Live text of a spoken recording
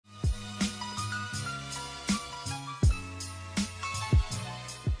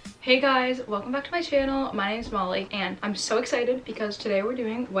Hey guys, welcome back to my channel. My name is Molly and I'm so excited because today we're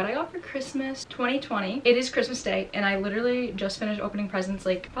doing what I got for Christmas 2020. It is Christmas Day and I literally just finished opening presents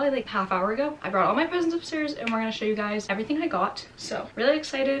probably like half hour ago. I brought all my presents upstairs and we're gonna show you guys everything I got. So really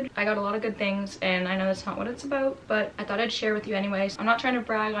excited. I got a lot of good things and I know that's not what it's about, but I thought I'd share with you anyways. I'm not trying to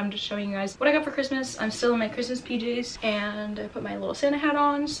brag, I'm just showing you guys what I got for Christmas. I'm still in my Christmas PJs and I put my little Santa hat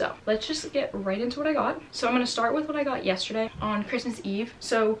on. So let's just get right into what I got. So I'm gonna start with what I got yesterday on Christmas Eve.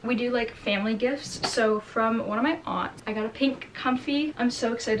 So we do like family gifts. So from one of my aunts, I got a pink comfy. I'm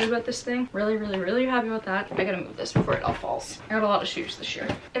so excited about this thing. Really happy about that. I gotta move this before it all falls. I got a lot of shoes this year.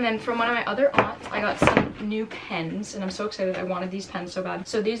 And then from one of my other aunts, I got some new pens and I'm so excited. I wanted these pens so bad.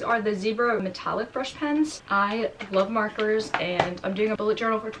 So these are the Zebra metallic brush pens. I love markers and I'm doing a bullet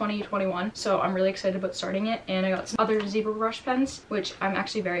journal for 2021. So I'm really excited about starting it. And I got some other Zebra brush pens, which I'm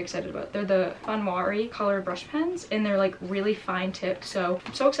actually very excited about. They're the Funwari color brush pens and they're like really fine tipped. So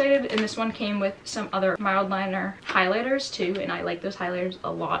I'm so excited. And this one came with some other mild liner highlighters too, and I like those highlighters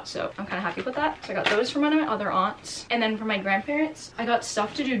a lot, so I'm kind of happy with that. So I got those from one of my other aunts. And then from my grandparents, I got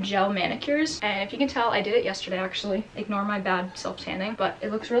stuff to do gel manicures, and if you can tell, I did it yesterday actually. Ignore my bad self-tanning, but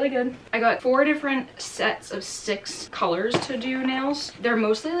it looks really good. I got 4 different sets of 6 colors to do nails. They're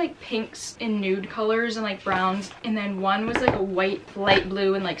mostly like pinks and nude colors and like browns, and then one was like a white, light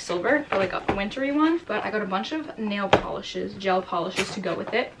blue, and like silver for like a wintry one. But I got a bunch of nail polishes, gel polishes to go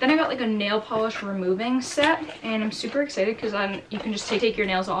with it. Then I got like a nail polish removing set, and I'm super excited because then you can just take your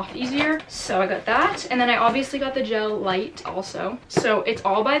nails off easier. So I got that, and then I obviously got the gel light also. So it's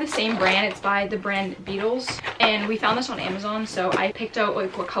all by the same brand. It's by the brand Beetles, and we found this on Amazon. So I picked out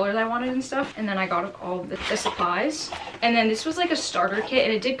like what colors I wanted and stuff, and then I got all the supplies. And then this was like a starter kit,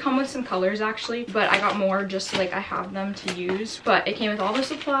 and it did come with some colors actually, but I got more just so like I have them to use. But it came with all the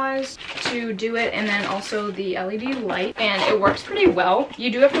supplies to do it, and then also the LED light, and it works pretty well. You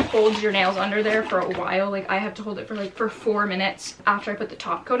do have to hold your nails under there for a while. Like I have to hold it for 4 minutes after I put the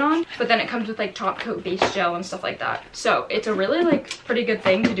top coat on, but then it comes with like top coat base gel and stuff like that. So it's a really like pretty good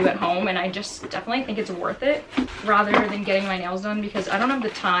thing to do at home, and I just definitely think it's worth it rather than getting my nails done, because I don't have the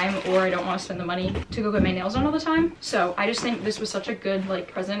time or I don't want to spend the money to go get my nails done all the time. So I just think this was such a good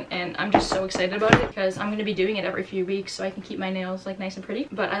like present, and I'm just so excited about it because I'm going to be doing it every few weeks so I can keep my nails like nice and pretty.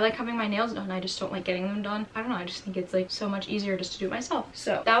 But I like having my nails done, I just don't like getting them done. I don't know, I just think it's like so much easier just to do it myself.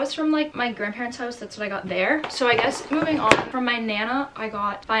 So that was from like my grandparents' house. That's what I got there. So I guess moving on, from my Nana, I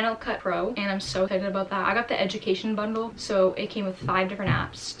got Final Cut Pro, and I'm so excited about that. I got the education bundle, so it came with 5 different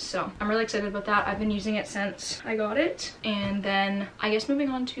apps. So I'm really excited about that. I've been using it since I got it. And then I guess moving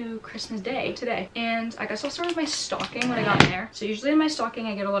on to Christmas Day today. And I guess I'll start with my stocking, what I got in there. So usually in my stocking,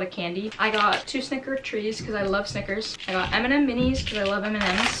 I get a lot of candy. I got 2 Snicker trees because I love Snickers. I got M&M minis because I love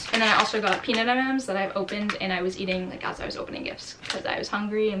M&Ms. And then I also got peanut M&Ms that I've opened and I was eating like as I was opening gifts because I was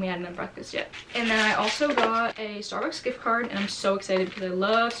hungry and we hadn't had breakfast yet. And then I also got a Starbucks gift card, and I'm so excited because I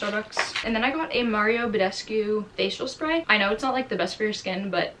love Starbucks. And then I got a Mario Badescu facial spray. I know it's not like the best for your skin,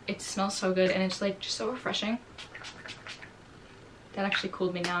 but it smells so good and it's like just so refreshing. That actually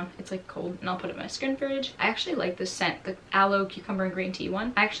cooled me down. It's like cold, and I'll put it in my skin fridge. I actually like this scent, the aloe, cucumber, and green tea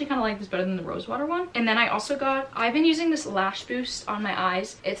one. I actually kind of like this better than the rose water one. And then I also got, I've been using this lash boost on my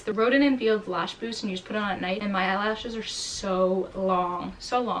eyes. It's the Rodan & Fields lash boost, and you just put it on at night, and my eyelashes are so long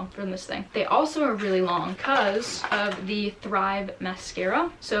from this thing. They also are really long because of the Thrive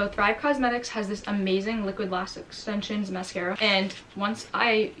mascara. So Thrive Cosmetics has this amazing liquid lash extensions mascara, and once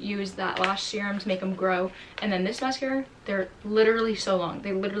I use that lash serum to make them grow, and then this mascara, they're literally so long.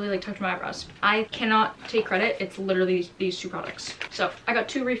 They literally like touch my eyebrows. I cannot take credit. It's literally these 2 products. So I got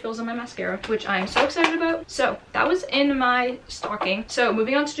 2 refills on my mascara, which I'm so excited about. So that was in my stocking. So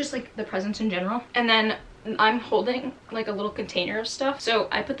moving on to just like the presents in general. And then I'm holding like a little container of stuff. So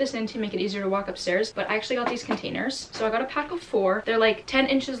I put this in to make it easier to walk upstairs, but I actually got these containers. So I got a pack of 4. They're like 10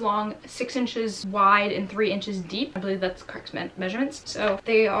 inches long, 6 inches wide, and 3 inches deep. I believe that's correct measurements. So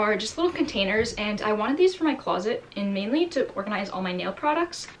they are just little containers, and I wanted these for my closet and mainly to organize all my nail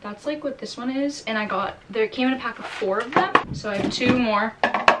products. That's like what this one is. And there came in a pack of 4 of them. So I have 2 more.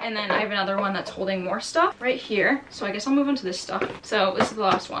 And then I have another one that's holding more stuff right here. So I guess I'll move on to this stuff. So this is the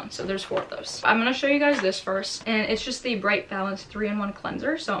last one. So there's 4 of those. I'm going to show you guys this first. And it's just the Bright Balance 3-in-1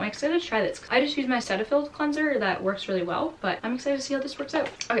 cleanser. So I'm excited to try this. I just use my Cetaphil cleanser that works really well. But I'm excited to see how this works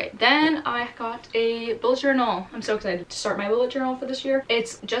out. Okay, then I got a bullet journal. I'm so excited to start my bullet journal for this year.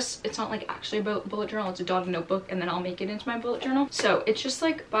 It's not like actually a bullet journal. It's a dotted notebook, and then I'll make it into my bullet journal. So it's just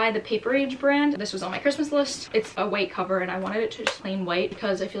like by the Paper Age brand. This was on my Christmas list. It's a white cover, and I wanted it to just plain white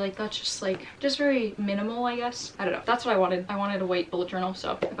because I feel like that's just like just very minimal, I guess. I don't know, that's what I wanted. I wanted a white bullet journal,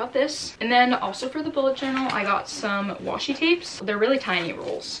 so I got this. And then also for the bullet journal, I got some washi tapes. They're really tiny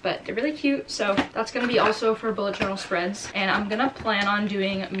rolls, but they're really cute, so that's gonna be also for bullet journal spreads. And I'm gonna plan on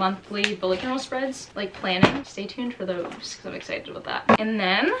doing monthly bullet journal spreads, like planning. Stay tuned for those because I'm excited about that. And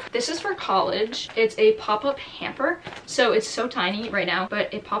then this is for college. It's a pop-up hamper, so it's so tiny right now,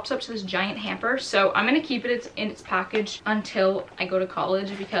 but it pops up to this giant hamper. So I'm gonna keep it in its package until I go to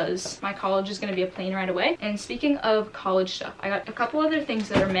college, because my college is gonna be a plane ride away. And speaking of college stuff, I got a couple other things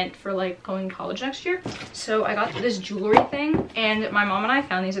that are meant for like going to college next year. So I got this jewelry thing, and my mom and I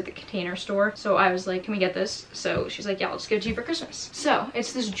found these at the Container Store. So I was like, can we get this? So she's like, yeah, I'll just give it to you for Christmas. So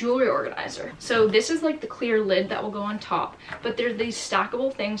it's this jewelry organizer. So this is like the clear lid that will go on top, but there's these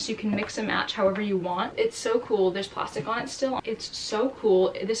stackable things so you can mix and match however you want. It's so cool. There's plastic on it still. It's so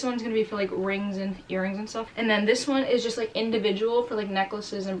cool. This one's gonna be for like rings and earrings and stuff. And then this one is just like individual for like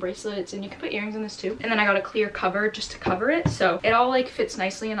necklaces and bracelets, and you can put earrings in this too. And then I got a clear cover just to cover it, so it all like fits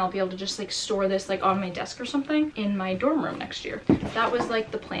nicely, and I'll be able to just like store this like on my desk or something in my dorm room next year. That was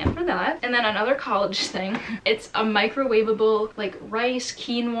like the plan for that. And then another college thing, it's a microwavable like rice,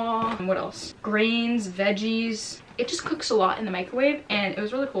 quinoa, what else? Grains, veggies. It just cooks a lot in the microwave, and it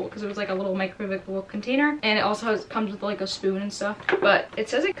was really cool because it was like a little microwavable container, and it also comes with like a spoon and stuff, but it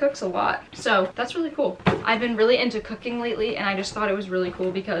says it cooks a lot, so that's really cool. I've been really into cooking lately, and I just thought it was really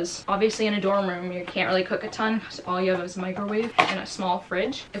cool because obviously in a dorm room you can't really cook a ton because all you have is a microwave and a small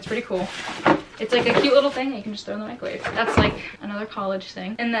fridge. It's pretty cool. It's like a cute little thing that you can just throw in the microwave. That's like another college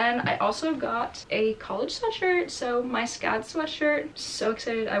thing. And then I also got a college sweatshirt. So my SCAD sweatshirt. So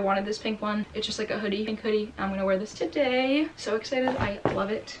excited. I wanted this pink one. It's just like a hoodie, pink hoodie. I'm gonna wear this today. So excited. I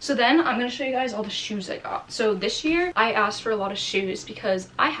love it. So then I'm gonna show you guys all the shoes I got. So this year I asked for a lot of shoes because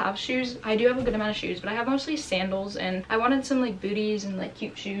I have shoes. I do have a good amount of shoes, but I have mostly sandals, and I wanted some like booties and like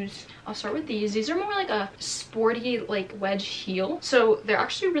cute shoes. I'll start with these. These are more like a sporty like wedge heel. So they're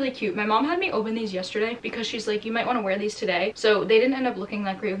actually really cute. My mom had me open these yesterday because she's like, you might want to wear these today. So they didn't end up looking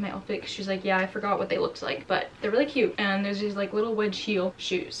that great with my outfit because she's like, yeah, I forgot what they looked like, but they're really cute. And there's these like little wedge heel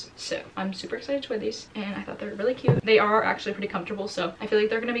shoes. So I'm super excited to wear these, and I thought they were really cute. They are actually pretty comfortable, so I feel like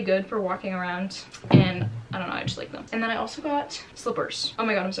they're gonna be good for walking around, and I don't know, I just like them. And then I also got slippers. Oh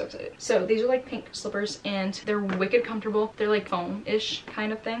my god, I'm so excited. So these are like pink slippers, and they're wicked comfortable. They're like foam-ish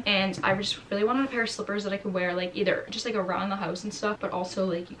kind of thing, and I just really wanted a pair of slippers that I could wear like either just like around the house and stuff, but also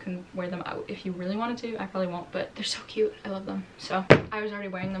like you can wear them out if you really wanted to. I probably won't, but they're so cute. I love them. So I was already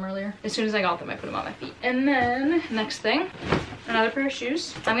wearing them earlier. As soon as I got them, I put them on my feet. And then next thing, another pair of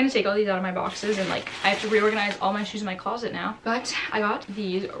shoes. I'm gonna take all these out of my boxes, and like I have to reorganize all my shoes in my closet now. But I got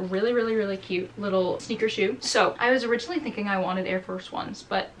these really cute little sneaker shoe. So I was originally thinking I wanted Air Force Ones,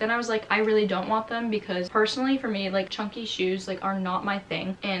 but then I was like, I really don't want them because personally for me, like chunky shoes like are not my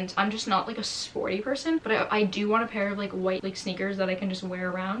thing, and I'm just not like a sporty person. But I do want a pair of like white like sneakers that I can just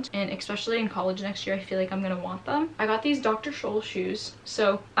wear around, and especially in college next year I feel like I'm gonna want them. I got these Dr. Scholl shoes.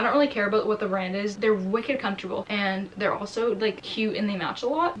 So I don't really care about what the brand is. They're wicked comfortable, and they're also like cute, and they match a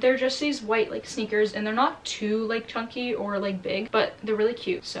lot. They're just these white like sneakers, and they're not too like chunky or like big, but they're really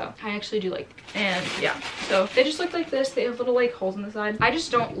cute. So I actually do like them. And yeah, so they just look like this. They have little like holes in the side. I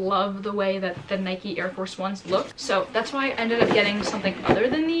just don't love the way that the Nike Air Force Ones look, so that's why I ended up getting something other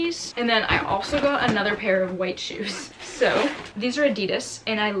than these. And then I also got another pair of white shoes. So these are Adidas,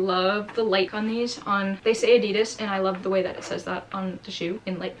 and I love the light on these. They say Adidas, and I love the way that it says that on the shoe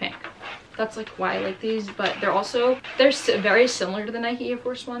in light pink. That's like why I like these, but they're very similar to the Nike Air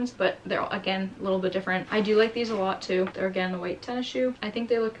Force Ones, but they're again a little bit different. I do like these a lot too. They're again a white tennis shoe. I think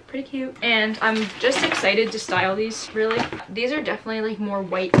they look pretty cute, and I'm just excited to style these. Really, these are definitely like more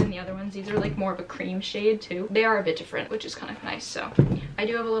white than the other ones. These are like more of a cream shade too. They are a bit different, which is kind of nice. So I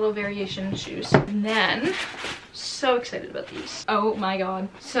do have a little variation in shoes. And then so excited about these. Oh my god.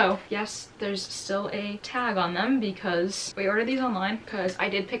 So yes, there's still a tag on them because we ordered these online, because I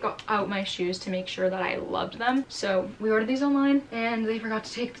did pick out my shoes to make sure that I loved them. So we ordered these online, and they forgot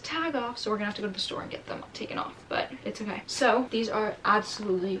to take the tag off, so we're gonna have to go to the store and get them taken off, but it's okay. So these are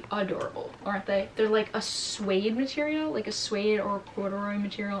absolutely adorable, aren't they? They're like a suede material, like a suede or corduroy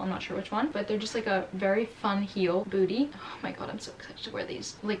material, I'm not sure which one, but they're just like a very fun heel booty. Oh my god, I'm so excited to wear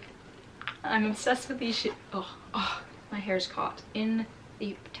these. Like, I'm obsessed with these shoes. Oh, my hair's caught in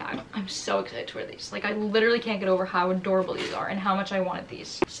the tag. I'm so excited to wear these. Like, I literally can't get over how adorable these are and how much I wanted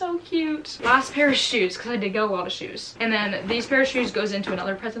these. So cute. Last pair of shoes, because I did get a lot of shoes. And then these pair of shoes goes into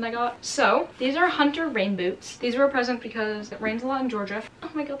another present I got. So these are Hunter rain boots. These were a present because it rains a lot in Georgia.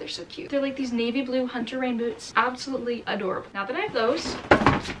 Oh my god, they're so cute. They're like these navy blue Hunter rain boots. Absolutely adorable. Now that I have those,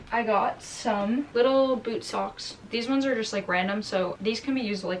 I got some little boot socks. These ones are just like random, so these can be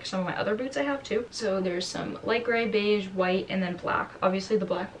used like some of my other boots I have too. So there's some light gray, beige, white, and then black. Obviously the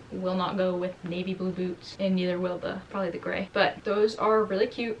black will not go with navy blue boots, and neither will probably the gray. But those are really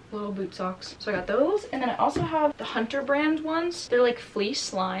cute little boot socks. So I got those, and then I also have the Hunter brand ones. They're like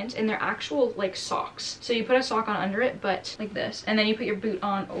fleece lined, and they're actual like socks. So you put a sock on under it, but like this, and then you put your boot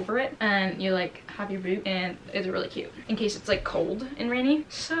on over it, and you like have your boot, and it's really cute in case it's like cold and rainy.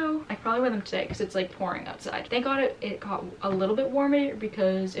 So I probably wear them today because it's like pouring outside. Thank God it got a little bit warmer,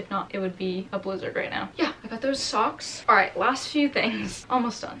 because if not it would be a blizzard right now. Yeah, I got those socks. All right, last few things,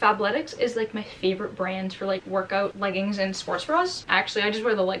 almost done. Fabletics is like my favorite brand for like workout leggings and sports bras. Actually, I just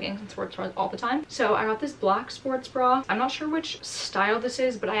wear the leggings and sports bras all the time. So I got this black sports bra. I'm not sure which style this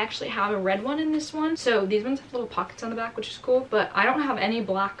is, but I actually have a red one in this one. So these ones have little pockets on the back, which is cool, but I don't have any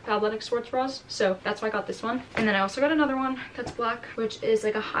black Fabletics sports bras, so that's why I got this one. And then I also got another one that's black, which is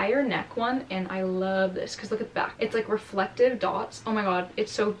like a higher neck one, and I love this because look at the back. It's like reflective dots. Oh my god,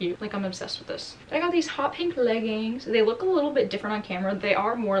 it's so cute. Like, I'm obsessed with this. I got these hot pink leggings. They look a little bit different on camera. They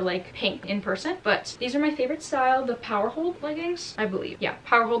are more like pink in person, but these are my favorite style, the Power Hold leggings, I believe. Yeah,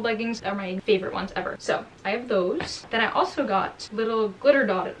 Power Hold leggings are my favorite ones ever. So I have those. Then I also got little glitter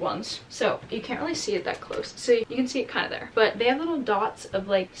dotted ones. So you can't really see it that close. So you can see it kind of there, but they have little dots of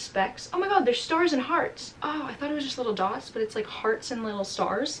like specks. Oh my god, there's stars and hearts. Oh, I thought it was just little dots, but it's like hearts and little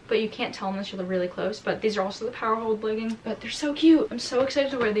stars, but you can't tell unless you're really close. But these are also the Power Hold leggings, but they're so cute. I'm so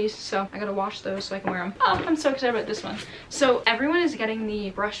excited to wear these, so I gotta wash those so I can wear them. Oh, I'm so excited about this one. So everyone is getting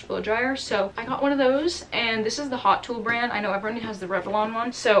the brush blow dryer, so I got one of those, and this is the Hot Tool brand. I know everyone has the Revlon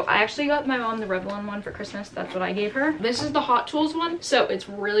one, so I actually got my mom the Revlon one for Christmas. That's what I gave her. This is the Hot Tools one, so it's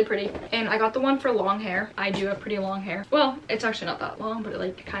really pretty, and I got the one for long hair. I do have pretty long hair. Well, it's actually not that long, but it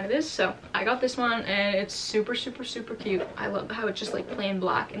like kind of is. So I got this one, and it's super cute. I love how it's just like plain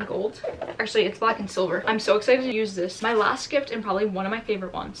black and gold. Actually, it's black and silver. I'm so excited to use this. My last gift, and probably one of my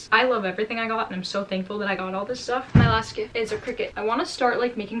favorite ones. I love everything I got, and I'm so thankful that I got all this stuff. My last gift is a Cricut. I want to start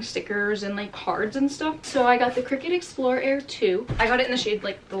like making stickers and like cards and stuff, so I got the Cricut Explore Air 2. I got it in the shade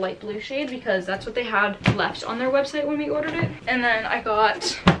like the light blue shade because that's what they had left on their website when we ordered it. And then I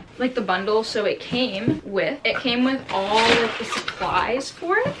got like the bundle, so it came with all of the supplies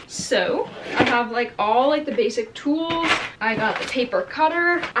for it. So I have like all like the basic tools. I got the paper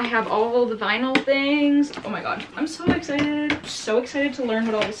cutter. I have all the vinyl things. Oh my god, I'm so excited. I'm so excited to learn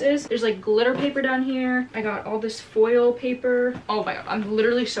what all this is. There's like glitter paper down here. I got all this foil paper. Oh my god, I'm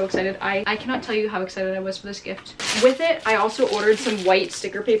literally so excited. I cannot tell you how excited I was for this gift. With it, I also ordered some white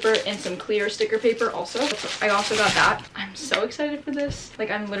sticker paper and some clear sticker paper also. I also got that. I'm so excited for this. Like,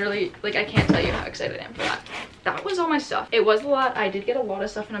 I'm literally, like, I can't tell you how excited I am for that. That was all my stuff. It was a lot. I did get a lot of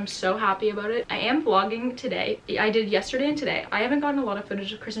stuff, and I'm so happy about it. I am vlogging today. I did yesterday and today. I haven't gotten a lot of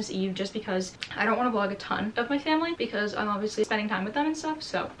footage of Christmas Eve just because I don't want to vlog a ton of my family because I'm obviously spending time with them and stuff.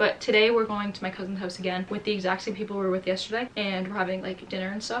 So, but today we're going to my cousin's house again with the exact same people we were with yesterday, and we're having like dinner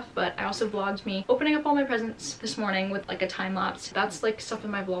and stuff. But I also vlogged me opening up all my presents this morning with like a time lapse. That's like stuff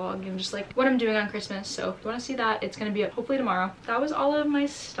in my vlog and just like what I'm doing on Christmas. So if you want to see that, it's going to be up hopefully tomorrow. That was all of my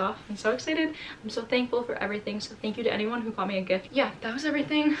stuff. I'm so excited. I'm so thankful for everything. So thank you to anyone who got me a gift. Yeah, that was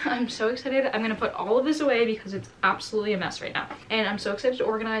everything. I'm so excited. I'm gonna put all of this away because it's absolutely a mess right now, and I'm so excited to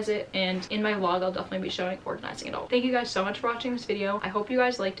organize it, and in my vlog I'll definitely be showing organizing it all. Thank you guys so much for watching this video. I hope you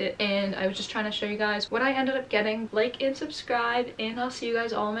guys liked it, and I was just trying to show you guys what I ended up getting. Like and subscribe, and I'll see you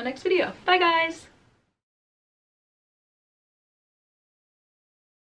guys all in my next video. Bye guys.